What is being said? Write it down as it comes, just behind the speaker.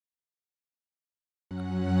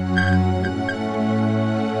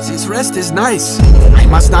This rest is nice. I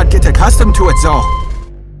must not get accustomed to it, though.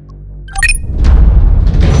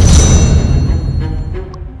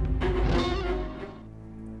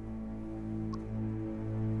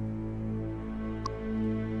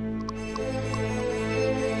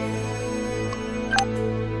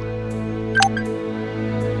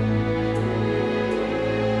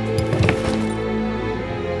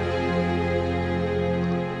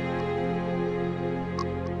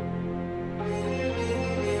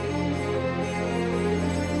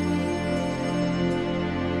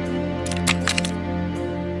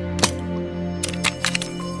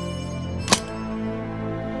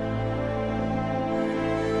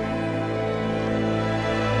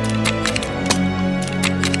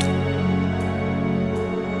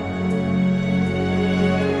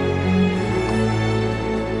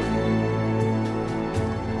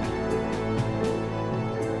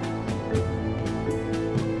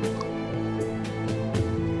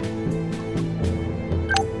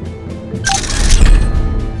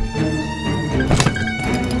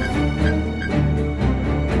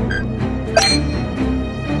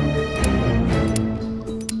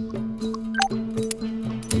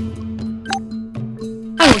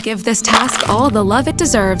 Give this task all the love it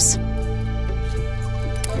deserves.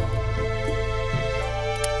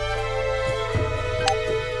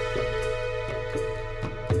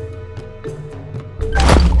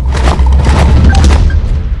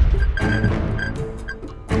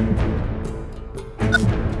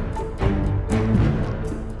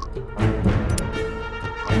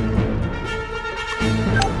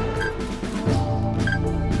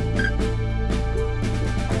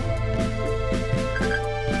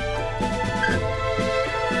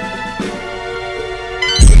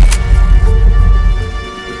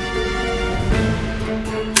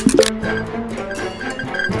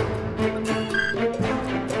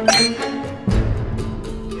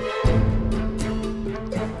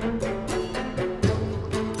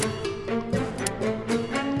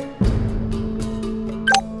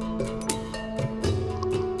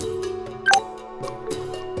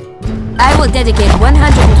 I will dedicate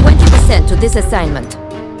 120% to this assignment.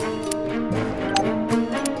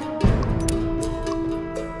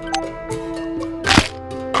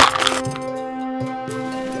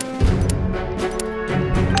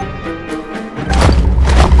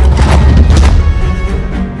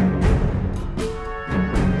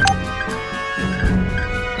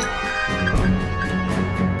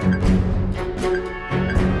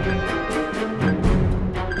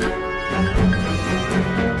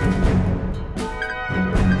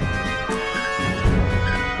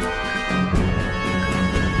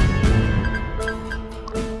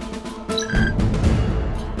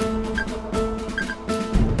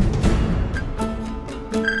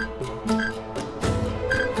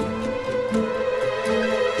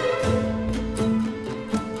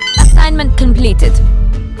 Completed.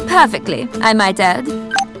 Perfectly, I might add.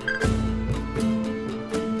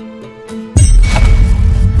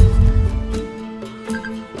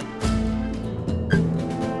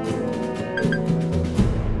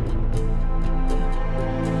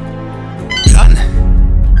 Done.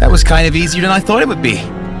 That was kind of easier than I thought it would be.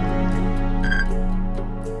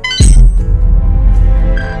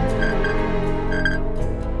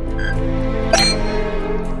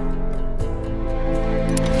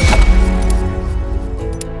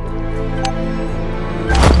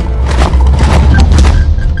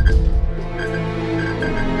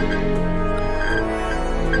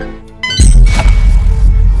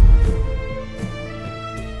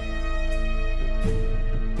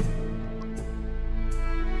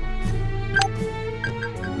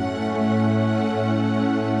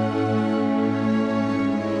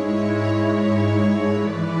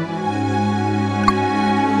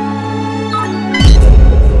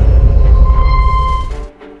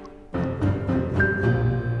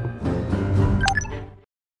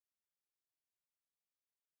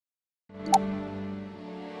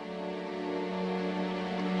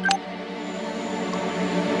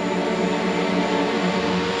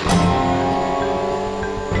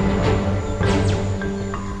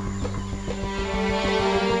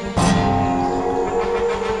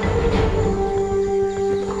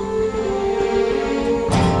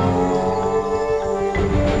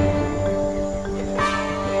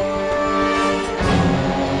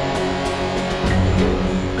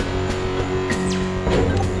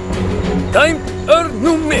 Time or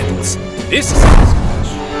new metals. This is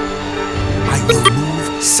smash. I will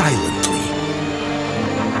move silently.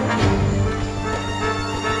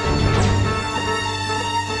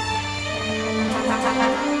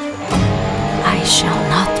 I shall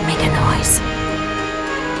not make a noise.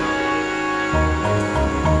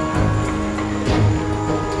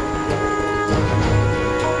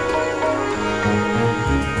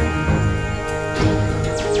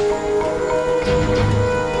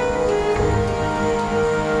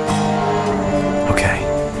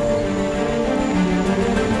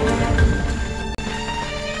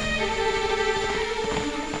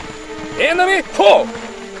 ho!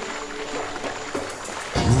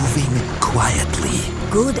 Moving quietly.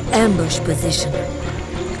 Good ambush position.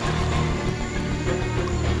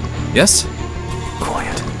 Yes?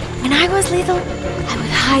 Quiet. When I was little, I would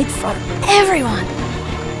hide from everyone.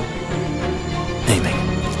 Aiming.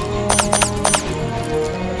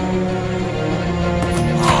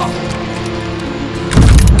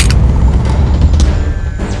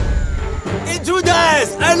 Intruders!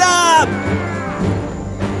 Alarm!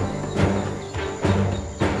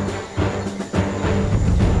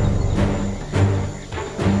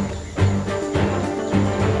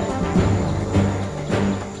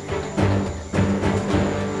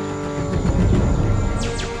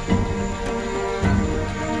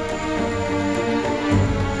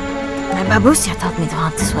 My babusia taught me to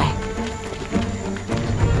hunt this way.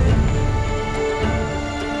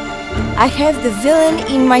 I have the villain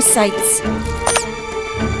in my sights.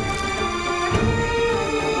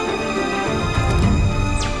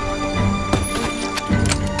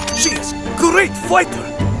 She is a great fighter!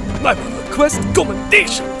 I will request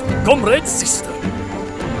commendation for comrade sister.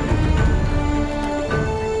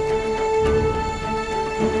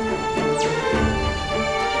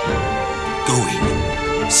 Going.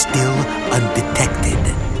 Still undetected.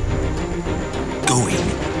 Going.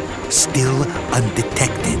 Still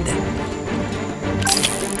undetected.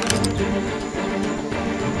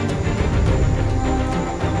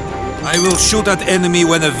 I will shoot at enemy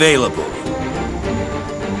when available.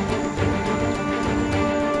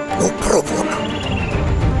 No problem.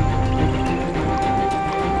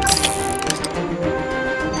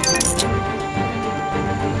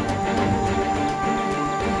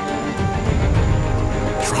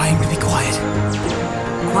 Trying to be quiet.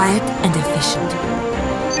 Quiet and efficient.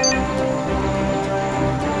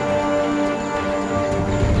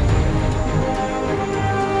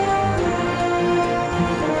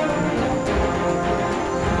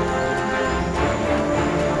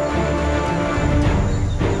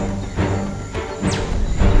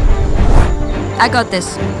 I got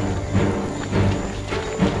this.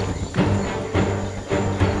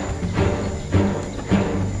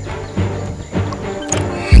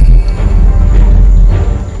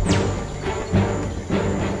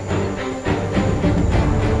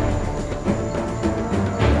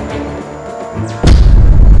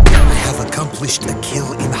 I have accomplished a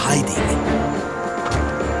kill in hiding.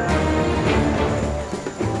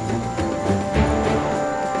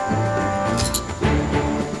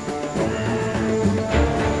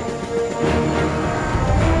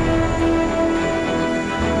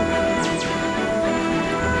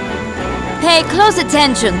 Pay close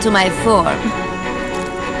attention to my form.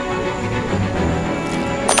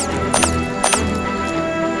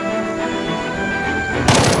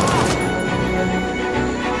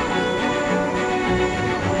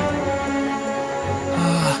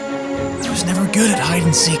 I was never good at hide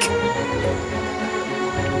and seek.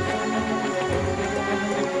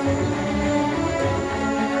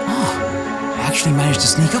 Oh, I actually managed to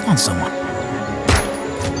sneak up on someone.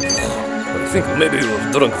 I think maybe you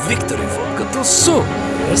have drunk victory vodka too soon,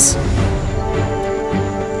 yes?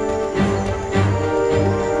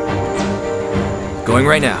 Going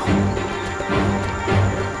right now.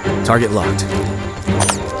 Target locked.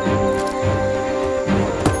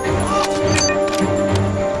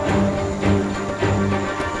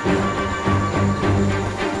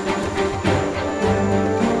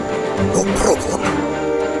 No problem.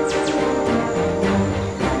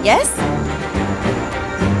 Yes?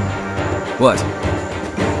 What?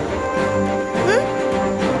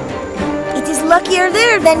 It is luckier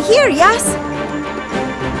there than here, yes?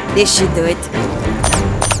 This should do it.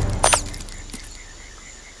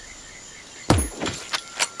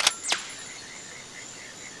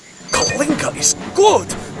 Kalinka is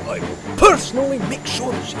good! I will personally make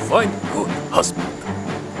sure she finds a good husband.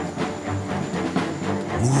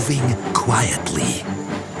 Moving quietly.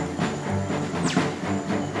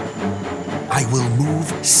 I will move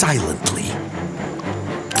silently.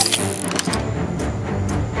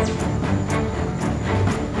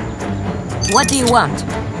 What do you want?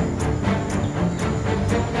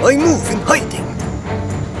 I move in hiding.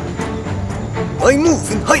 I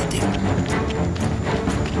move in hiding.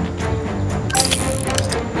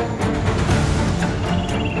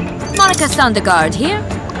 Monica's on the guard here.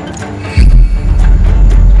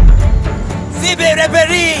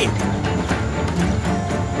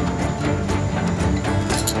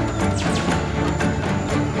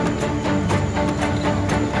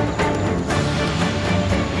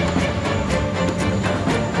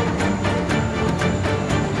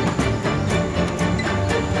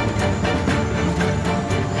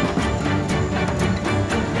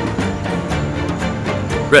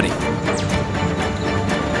 Ready.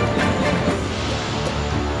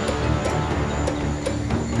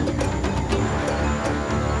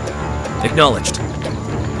 Acknowledged.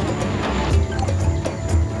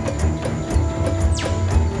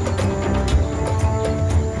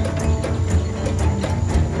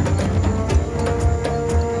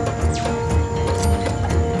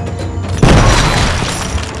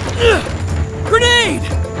 Grenade!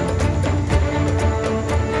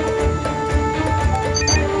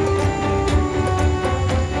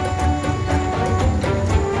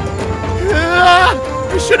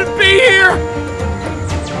 I shouldn't be here!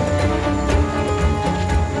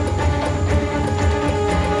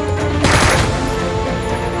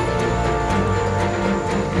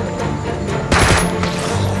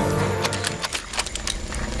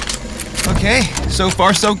 Okay, so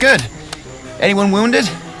far so good. Anyone wounded?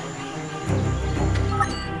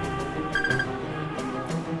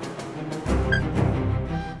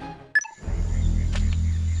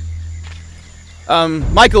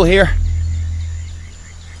 Michael here.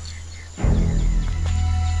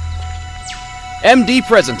 MD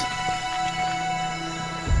present.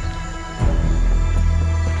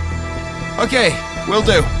 Okay, will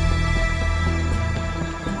do.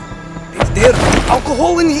 Is there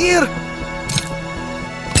alcohol in here?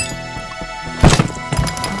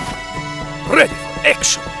 Ready for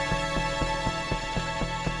action.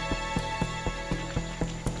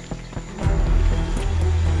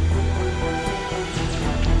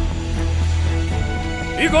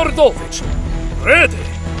 Igordovich, ready.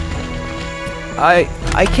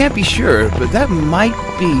 I can't be sure, but that might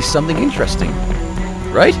be something interesting.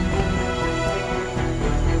 Right?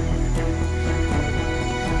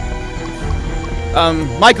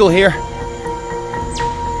 Michael here.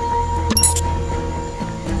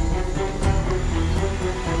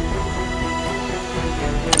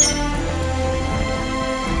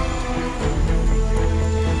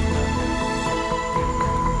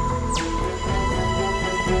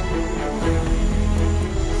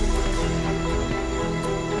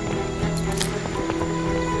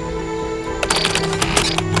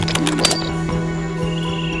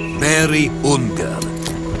 Very Unger.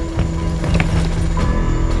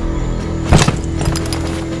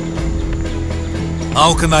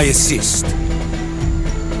 How can I assist?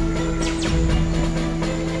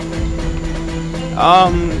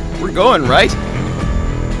 We're going, right?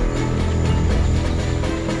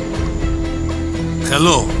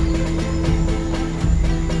 Hello.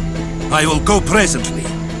 I will go presently.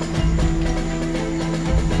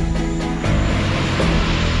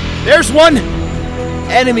 There's one!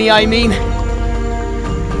 Enemy, I mean.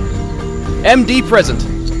 MD present.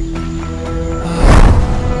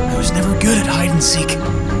 I was never good at hide and seek.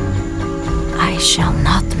 I shall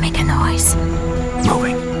not make a noise.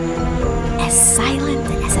 Moving. As silent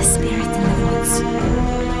as a spirit in the woods.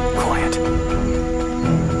 Quiet.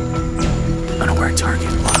 Unaware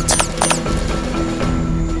target locked.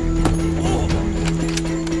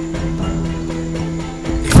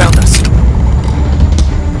 They found us.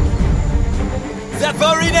 The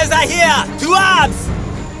foreigners are here! To arms!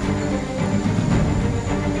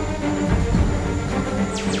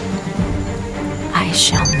 I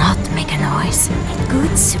shall not make a noise. A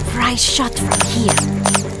good surprise shot from here.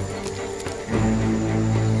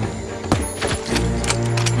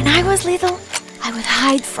 When I was little, I would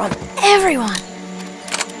hide from everyone.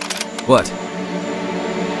 What?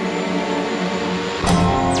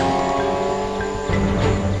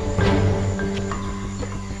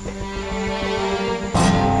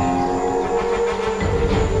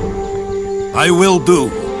 I will do.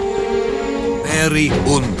 Very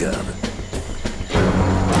Unger.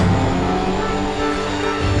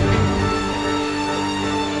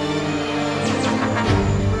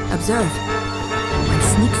 Observe. One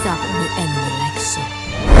sneaks up on the enemy like so.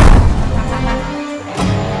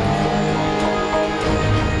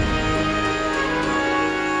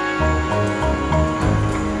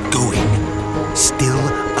 Going. Still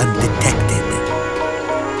undetected.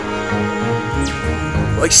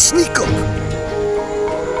 I sneak up.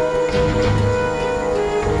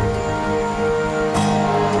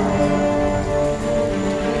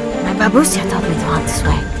 My babushka told me to hunt this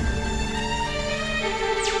way.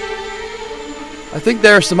 I think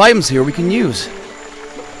there are some items here we can use.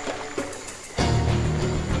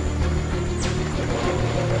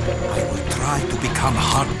 I will try to become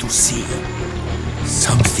hard to see.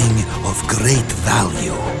 Something of great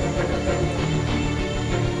value.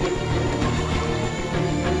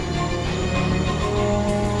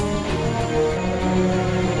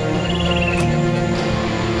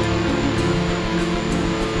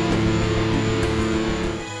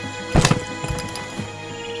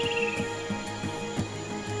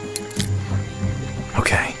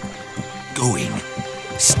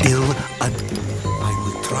 still and I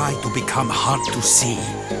will try to become hard to see.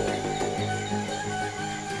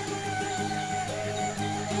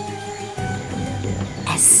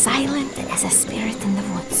 As silent as a spirit in the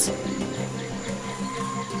woods.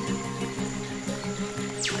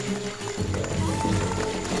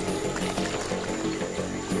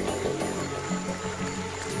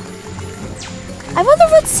 I wonder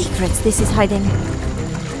what secrets this is hiding.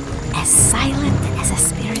 As silent as a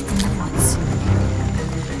spirit in the woods.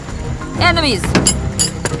 Enemies!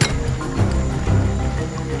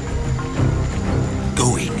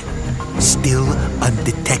 Going, still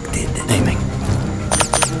undetected. Aiming.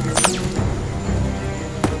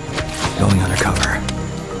 Going undercover.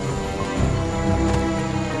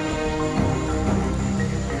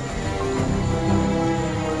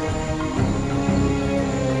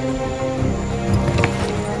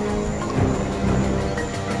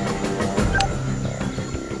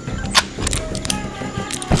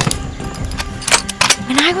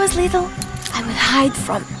 When I was little, I would hide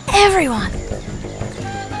from everyone.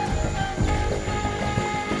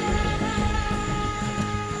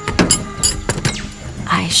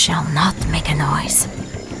 I shall not make a noise.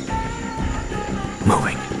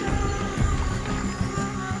 Moving.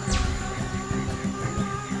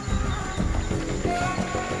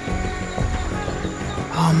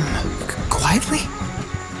 Quietly?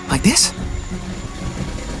 Like this?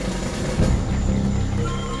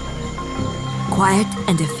 Quiet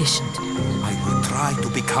and efficient. I will try to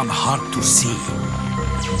become hard to see.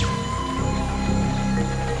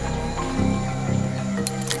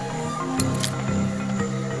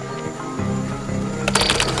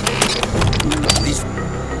 This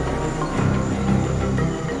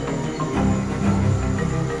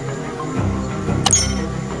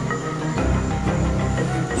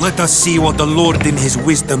Let us see what the Lord in his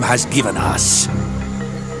wisdom has given us.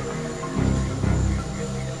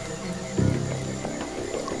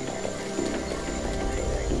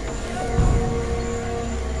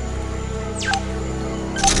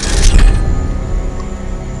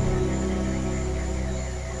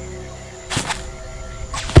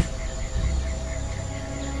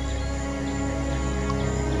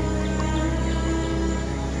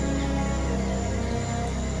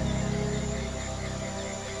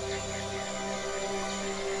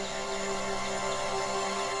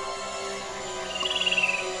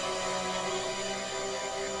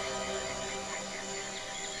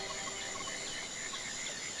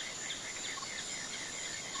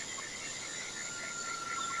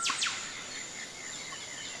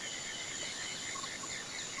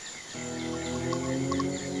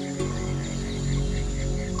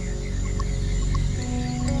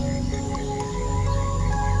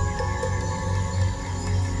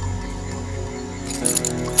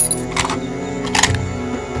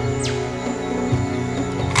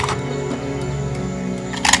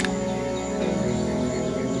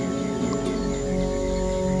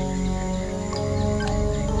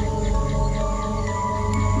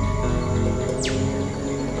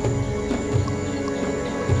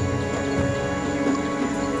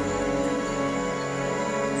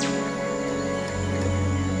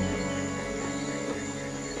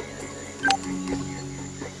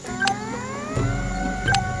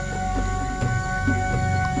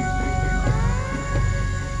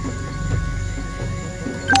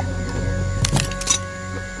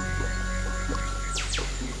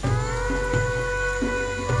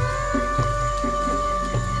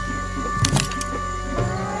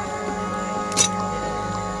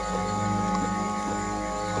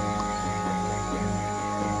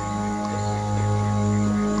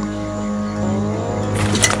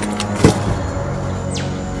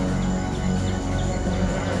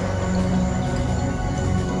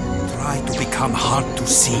 Become hard to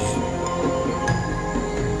see.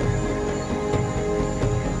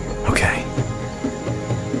 Okay.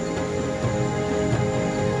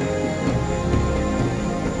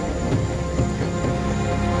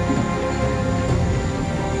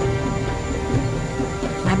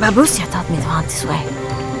 My babusia taught me to hunt this way.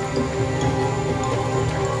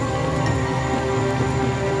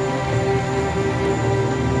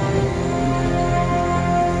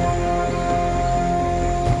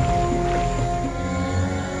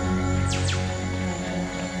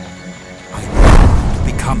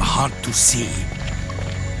 Hard to see.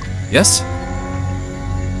 Yes?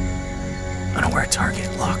 Unaware target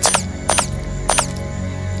locked.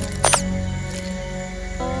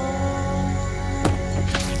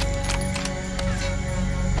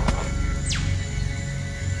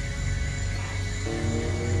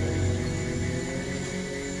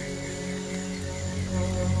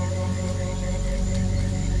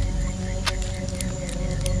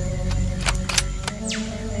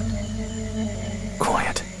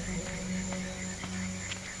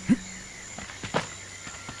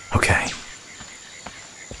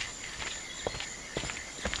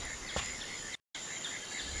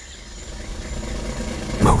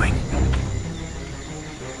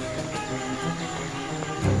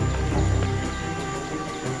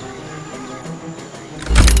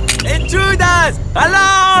 Soldiers!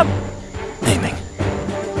 Alarm! Aiming.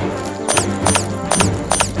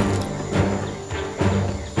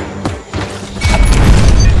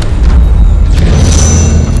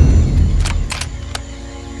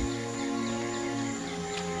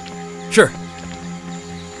 Sure.